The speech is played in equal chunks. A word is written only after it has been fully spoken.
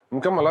咁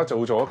今日咧就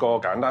會做一個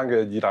簡單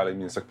嘅意大利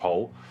麵食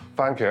譜，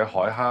番茄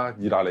海蝦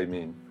意大利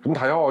麵。咁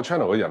睇開我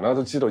channel 嘅人咧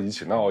都知道以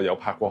前咧我有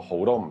拍過好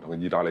多唔同嘅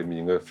意大利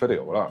麵嘅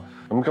video 啦。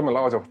咁今日咧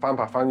我就翻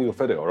拍翻呢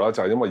個 video 啦，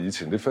就係因為以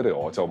前啲 video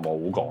我就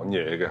冇講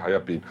嘢嘅喺入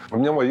邊。咁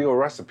因為呢個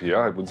recipe 咧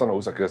係本身好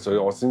食嘅，所以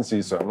我先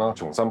至想啦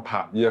重新拍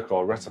呢一個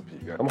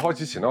recipe 嘅。咁開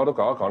始前咧我都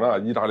講一講啦，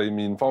意大利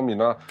麵方面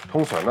啦，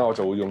通常咧我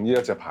就會用呢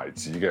一隻牌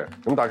子嘅。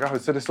咁大家去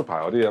City Super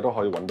嗰啲嘢都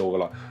可以揾到噶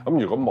啦。咁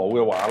如果冇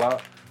嘅話啦，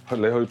你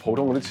去普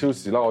通嗰啲超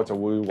市啦，我就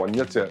會揾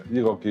一隻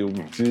呢個叫唔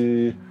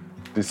知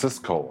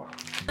Disco 啊。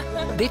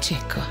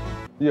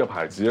呢個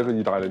牌子一個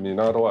意大利麵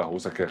啦，都係好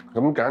食嘅。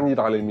咁揀意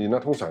大利麵啦，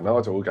通常咧我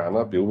就會揀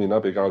啦表面啦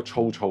比較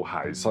粗糙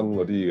鞋身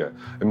嗰啲嘅，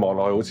你望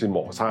落去好似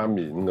磨砂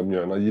面咁樣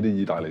啦。呢啲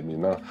意大利麵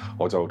啦，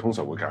我就通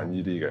常會揀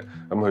呢啲嘅。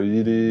咁佢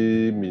呢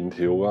啲麵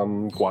條啊、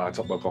掛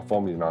汁啊各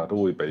方面啊，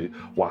都會比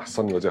滑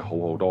身嗰隻好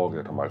好多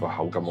嘅，同埋個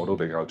口感我都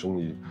比較中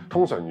意。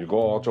通常如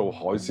果我做海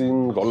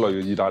鮮嗰類嘅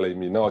意大利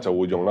麵咧，我就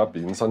會用啦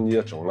扁身呢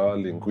一種啦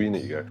linguine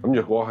嘅。咁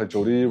如果係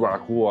做啲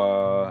ragu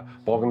啊、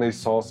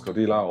bolognese sauce 嗰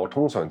啲啦，我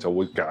通常就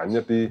會揀一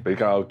啲比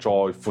較再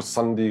闊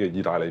身啲嘅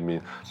意大利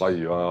麵，例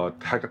如啊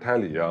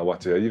tagliatelle 啊，或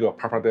者呢個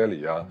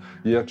pappardelle 啊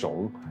呢一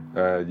種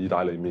意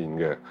大利麵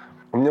嘅。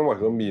咁因為佢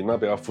個麵啦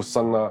比較闊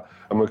身啦，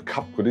咁佢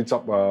吸嗰啲汁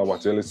啊，或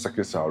者你食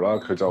嘅時候啦，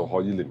佢就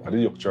可以連埋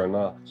啲肉醬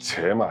啦，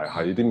扯埋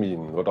喺啲麵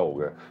嗰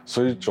度嘅。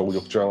所以做肉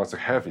醬啊，食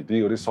heavy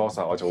啲嗰啲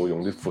sauce 我就會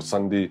用啲闊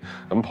身啲。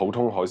咁普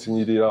通海鮮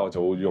呢啲啦，我就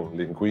會用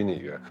linguine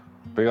嘅。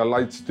比較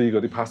light 啲嗰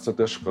啲 pasta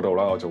dish 嗰度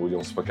啦，我就會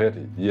用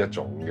spaghetti 呢一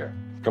種嘅。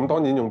咁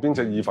當然用邊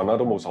隻意粉啦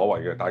都冇所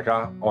謂嘅，大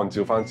家按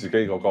照翻自己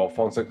嗰個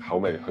方式口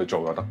味去做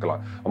就得㗎啦。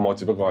咁我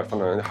只不過係分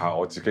享一下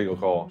我自己嗰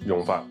個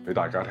用法俾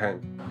大家聽。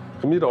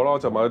咁呢度啦，我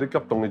就買咗啲急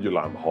凍嘅越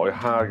南海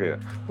蝦嘅。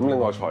咁另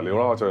外材料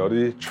啦，我就有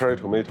啲 cherry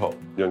tomato、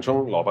洋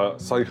葱、蘿蔔、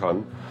西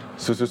芹、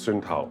少少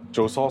蒜頭。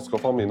做 sauce 嗰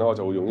方面啦，我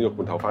就會用呢個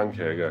罐頭番茄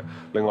嘅。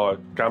另外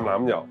橄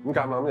欖油，咁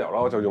橄欖油啦，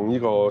我就用呢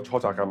個初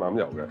榨橄欖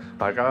油嘅。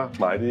大家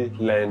買啲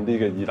靚啲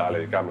嘅意大利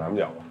橄欖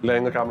油，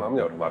靚嘅橄欖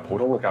油同埋普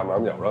通嘅橄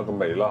欖油啦，個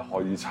味啦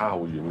可以差好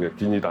遠嘅。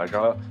建議大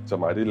家啦就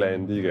買啲靚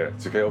啲嘅，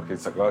自己屋企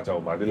食啦就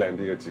買啲靚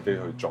啲嘅自己去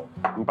做。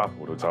咁白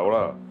葡萄酒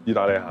啦、意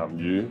大利鹹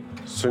魚、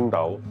酸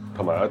豆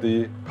同埋一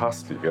啲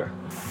parsley 嘅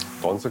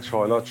港式菜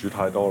啦，煮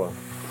太多啦。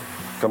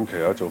今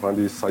期啊做翻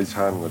啲西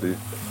餐嗰啲。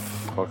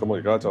好，咁我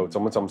而家就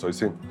浸一浸水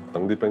先，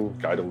等啲冰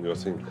解凍咗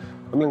先。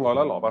咁另外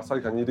咧，蘿蔔、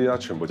西芹呢啲啦，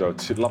全部就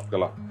切粒㗎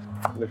啦。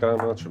一間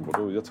咁全部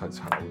都會一齊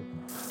炒。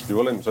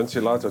如果你唔想切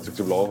啦，就直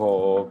接攞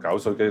個攪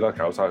水機啦，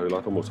攪晒佢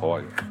啦，都冇所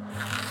謂。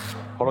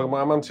好啦，咁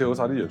啱啱切好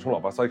晒啲洋葱、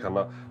蘿蔔、西芹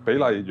啦，比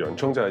例洋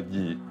葱就係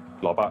2，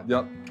蘿蔔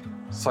1，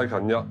西芹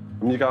1。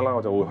咁依家啦，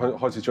我就會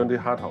開始將啲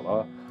蝦頭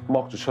啦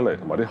剝咗出嚟，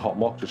同埋啲殼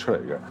剝咗出嚟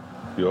嘅。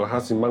如果蝦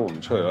線掹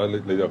唔出嚟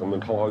啦，你就咁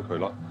樣劏開佢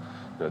啦，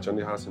然後將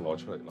啲蝦線攞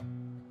出嚟啦。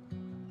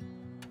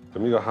咁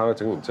呢個蝦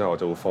整完之後，我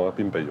就會放一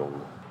邊備用嘅。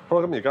好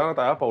啦，咁而家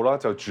第一步啦，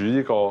就煮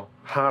呢個蝦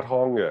湯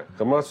嘅。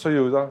咁咧需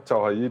要咧就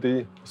係呢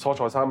啲蔬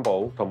菜三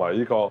寶同埋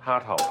呢個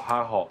蝦頭、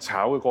蝦殼。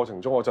炒嘅過程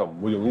中，我就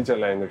唔會用呢隻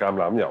靚嘅橄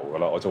欖油噶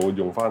啦，我就會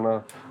用翻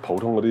啦普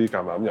通嗰啲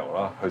橄欖油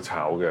啦去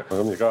炒嘅。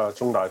咁而家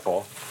中大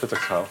火一直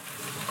炒。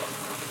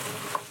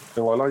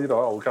另外啦，呢度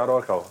咧我會加多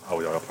一嚿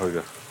牛油入去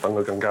嘅，等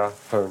佢更加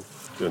香。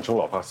洋葱、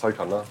蘿蔔、西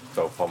芹啦，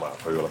就放埋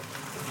入去噶啦，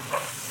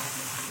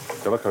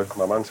由得佢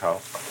慢慢炒。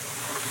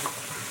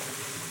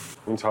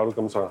咁炒到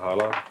咁上下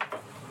啦，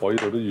我呢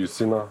度都預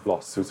先啦，落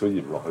少少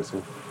鹽落去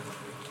先，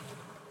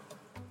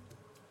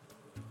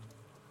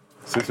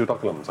少少得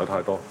㗎啦，唔使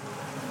太多，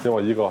因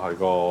為呢個係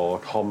個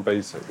湯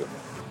base 嚟嘅。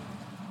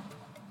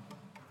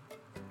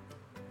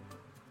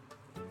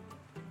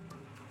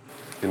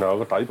然後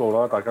個底部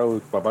啦，大家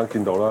會慢慢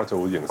見到啦，就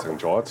會形成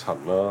咗一層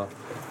啦，呢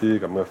啲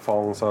咁嘅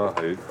方沙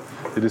喺呢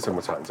啲食物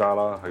殘渣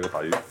啦，喺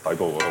個底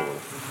部嗰度。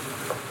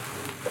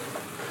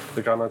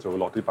呢間咧就會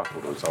落啲白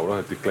葡萄酒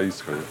啦，去 deglaze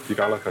佢。依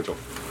家咧繼續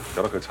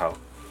由得佢炒。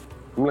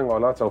咁另外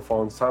啦就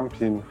放3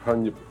片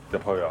香葉入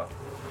去啊。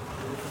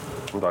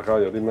咁大家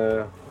有啲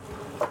咩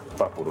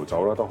白葡萄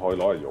酒啦都可以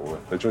攞嚟用嘅。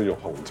你中意用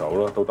紅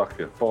酒啦都得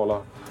嘅。不過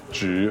啦，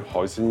煮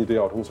海鮮呢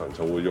啲我通常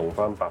就會用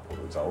翻白葡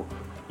萄酒。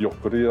肉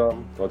嗰啲啦，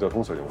我就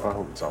通常用翻紅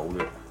酒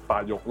嘅。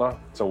白肉啦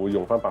就會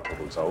用翻白葡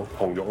萄酒，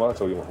紅肉啦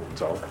就用紅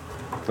酒。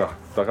嗱，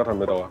大家睇唔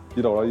睇到啊？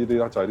呢度啦，呢啲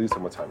咧就係啲食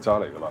物殘渣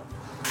嚟㗎啦。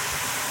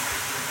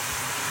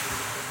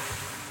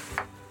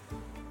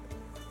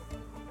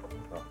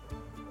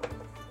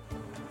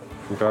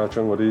而家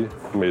將嗰啲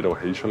味道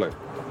起出嚟，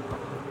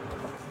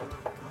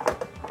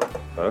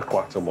一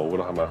刮就冇㗎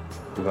啦，係咪啊？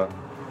點解？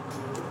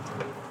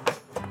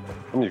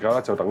咁而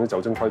家就等啲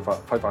酒精揮發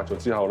咗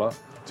之後啦，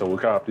就會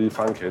加入啲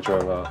番茄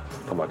醬啊，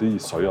同埋啲熱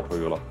水入去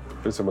㗎啦。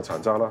啲食物殘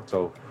渣啦，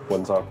就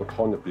混晒個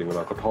湯入邊㗎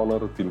啦。個湯咧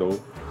都見到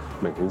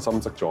明顯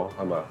深色咗，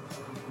係咪啊？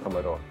睇唔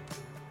睇到啊？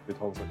啲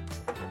湯色。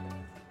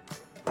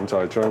咁就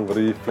係將嗰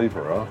啲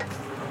flavour 啦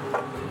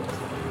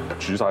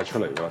煮晒出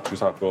嚟㗎，煮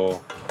晒個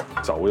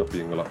酒入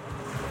邊㗎啦。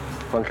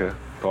番茄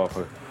倒入去，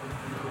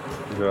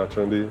而家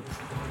將啲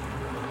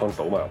湯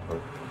倒埋入去。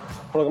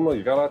好啦，咁我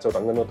而家咧就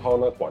等緊個湯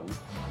咧滾。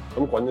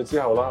咁滾咗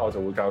之後啦，我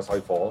就會較細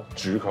火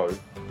煮佢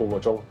半個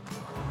鐘。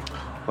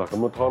嗱，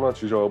咁個湯咧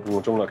煮咗半個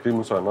鐘啦，基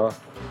本上啦，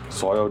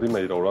所有啲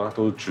味道啦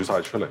都煮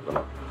晒出嚟㗎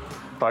啦。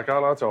大家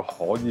啦就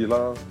可以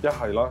啦，一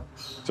係啦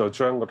就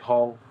將個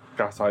湯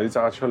隔晒啲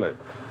渣出嚟，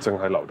淨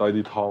係留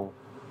低啲湯。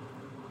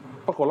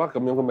不過啦，咁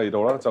樣嘅味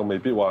道啦就未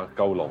必話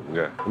夠濃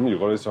嘅。咁如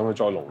果你想佢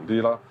再濃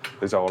啲啦，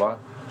你就啦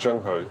將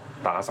佢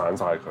打散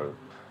晒佢。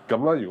咁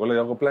啦，如果你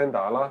有個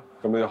blender 啦，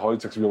咁你可以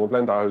直接用個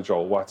blender 去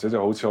做，或者就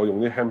好似我用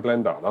啲 hand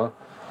blender 啦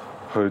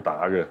去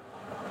打嘅。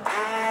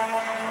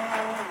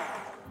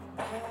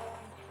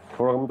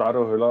好啦，咁打到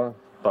佢啦，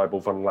大部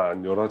分爛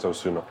咗啦就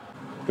算啦。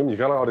咁而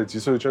家啦，我哋只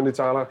需要將啲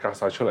渣啦隔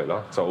晒出嚟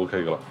啦，就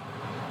OK 噶啦。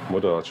嗰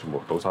度啊，全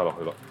部倒晒落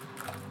去啦。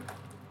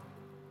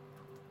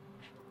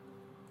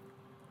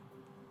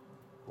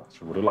嗱，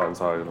全部都爛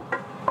晒噶啦。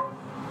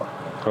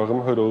好，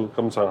咁去到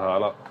咁上下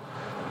啦，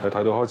你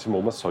睇到開始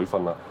冇乜水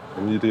分啦。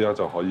咁呢啲咧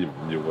就可以唔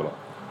要噶啦。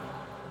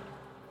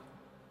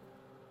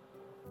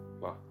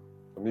嗱，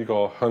咁呢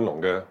個香濃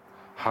嘅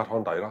蝦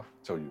湯底啦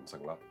就完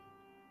成啦。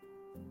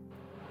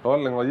好，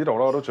另外呢度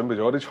咧我都準備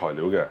咗一啲材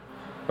料嘅，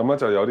咁咧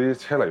就有啲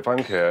車厘番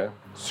茄、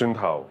蒜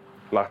頭、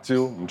辣椒，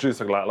唔中意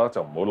食辣啦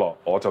就唔好落，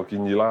我就建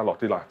議啦落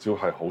啲辣椒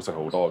係好食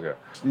好多嘅。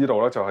呢度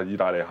咧就係意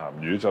大利鹹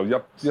魚，就一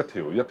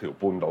條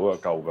半到就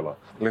夠噶啦。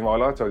另外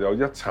啦就有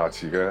1茶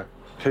匙嘅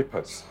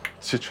capers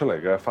切出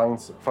嚟嘅番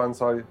西，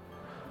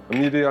咁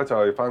呢啲咧就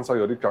係番西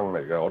嗰啲羹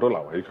嚟嘅，我都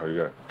留起佢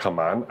嘅。琴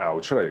晚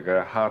熬出嚟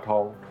嘅蝦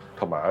湯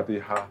同埋一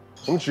啲蝦，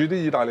咁煮啲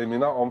意大利麵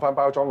啦，按翻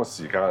包裝嘅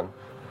時間。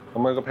咁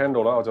喺個 pan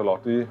度啦，我就落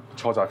啲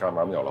初榨橄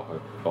欖油落去，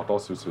落多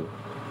少少。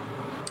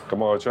咁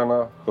我就將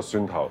啦個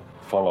蒜頭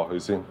放落去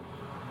先，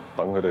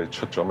等佢哋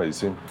出咗味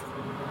先。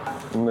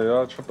咁你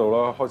啦出到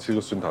啦，開始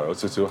個蒜頭有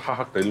少少黑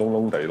黑地、燶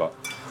燶地啦，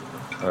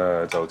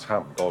就差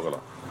唔多噶啦。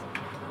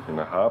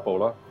然後下一步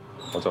啦，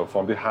我就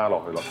放啲蝦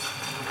落去啦。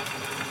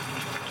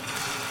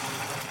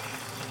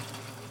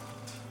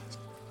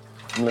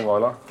咁另外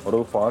啦，我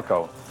都放一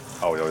嚿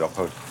牛油入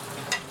去，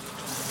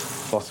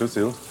落少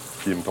少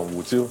鹽同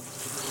胡椒。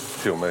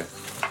調味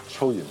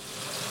粗鹽，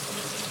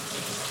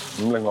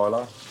咁另外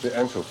啦，啲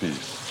anchovy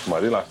同埋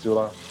啲辣椒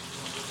啦，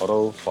我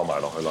都放埋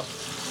落去啦。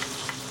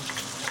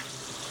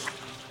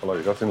好啦，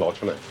而家先攞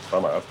出嚟擺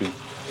埋一邊。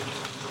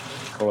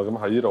好啦，咁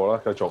喺呢度啦，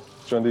繼續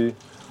將啲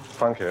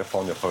番茄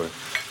放入去，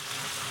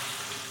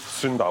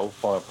酸豆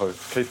放入去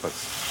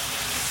capers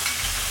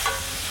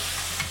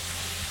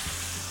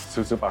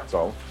少少白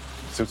酒，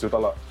少少得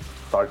啦，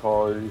大概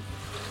1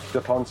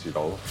湯匙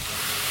到。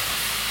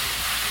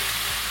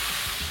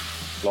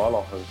攞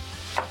落去，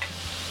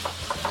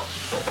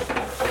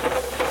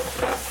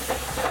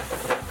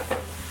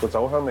個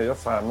酒香味一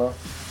散啦，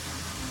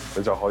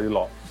你就可以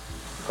落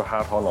個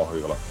蝦湯落去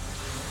噶啦。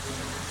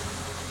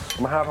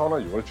咁蝦湯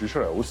咧，如果你煮出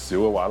嚟好少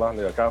嘅話啦，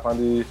你就加翻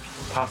啲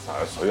pasta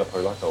嘅水入去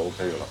啦，就 OK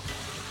噶啦。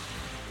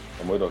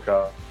咁喺度加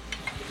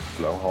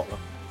2殼啦。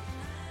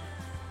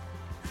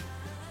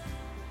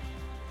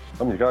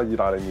咁而家意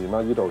大利麵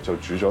啦，呢度就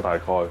煮咗大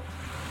概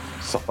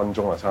10分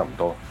鐘啦，差唔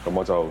多。咁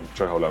我就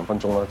最後2分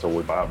鐘啦，就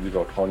會擺入呢個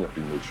湯入邊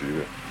去煮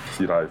嘅。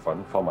意大利粉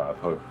放埋入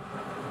去，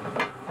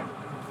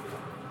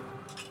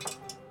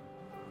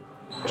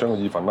將個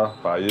意粉啦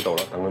擺喺呢度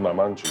啦，等佢慢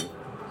慢煮。咁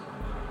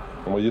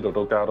我呢度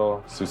都加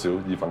多少少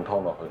意粉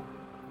湯落去。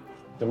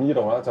咁呢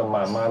度咧就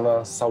慢慢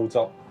啦收汁，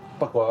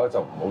不過咧就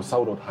唔好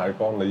收到太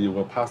乾，你要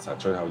個 pasta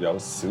最後有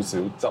少少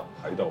汁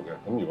喺度嘅。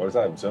咁如果你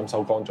真係唔想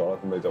收乾咗啦，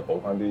咁你就補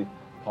翻啲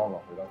湯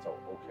落去啦，就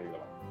OK 噶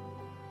啦。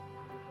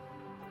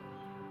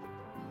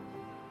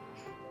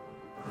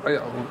哎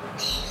呀，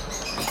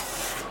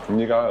咁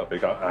依家又比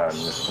較硬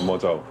嘅，咁我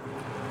就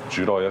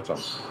煮多一陣，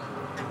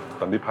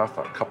等啲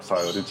pasta 吸晒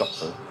嗰啲汁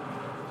佢。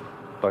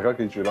大家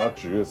記住啦，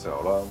煮嘅時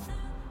候啦，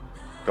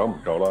夠唔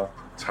夠啦？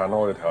撐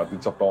開你睇下啲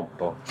汁多唔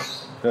多，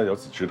因為有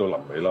時煮到臨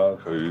尾啦，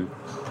佢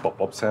卜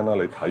卜聲啦，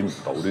你睇唔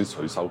到啲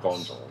水收乾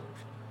咗。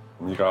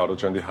咁依家我都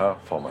將啲蝦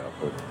放埋入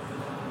去，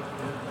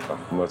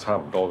咁就差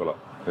唔多噶啦。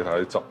你睇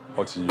啲汁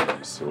開始越嚟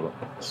越少啦。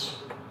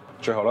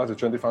最後咧就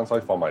將啲番西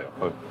放埋入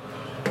去。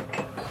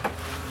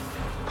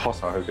拖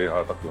晒佢幾下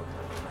就得啦。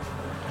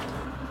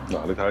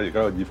嗱，你睇下而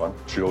家個意粉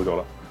煮好咗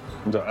啦，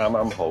咁就啱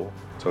啱好，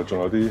就仲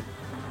有啲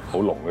好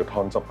濃嘅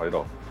湯汁喺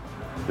度，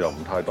又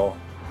唔太多，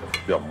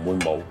又唔會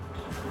冇。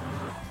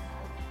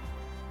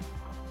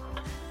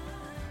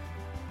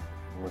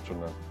咁啊，盡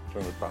量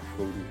將佢搭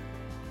高啲。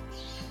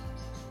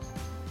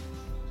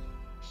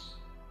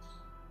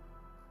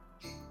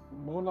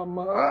唔好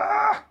冧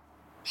啊！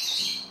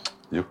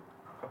要。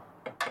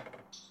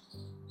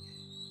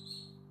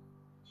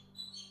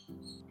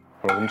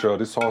好啦，咁最後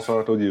啲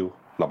sauce都要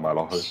淋埋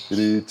落去，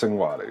呢啲精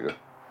華嚟嘅。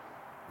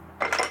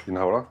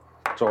然後啦，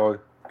再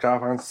加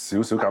翻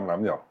少少橄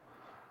欖油，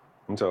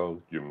咁就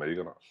完美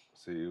噶啦。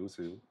少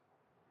少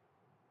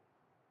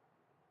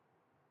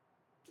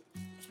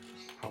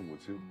黑胡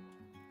椒，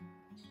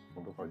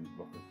放多塊鹽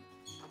落去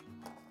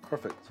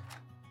 ，perfect。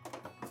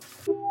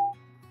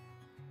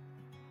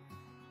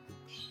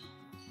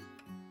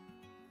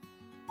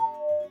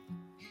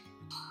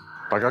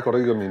大家覺得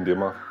呢個麵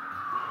點啊？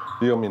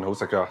呢個麵好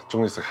食㗎，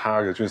中意食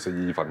蝦嘅，中意食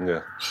意粉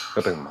嘅，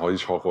一定唔可以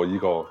錯過呢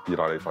個意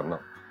大利粉啦。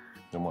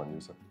有冇人要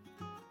食？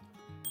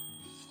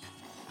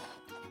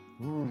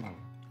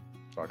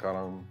大家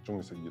啦中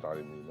意食意大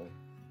利麵咧，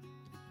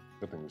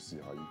一定要試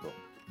下呢個。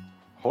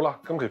好啦，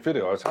今期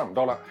video 就差唔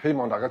多啦，希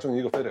望大家中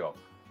意呢個 video。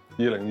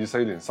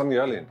2024年新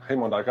嘅一年，希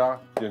望大家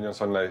樣樣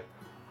順利。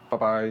拜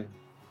拜。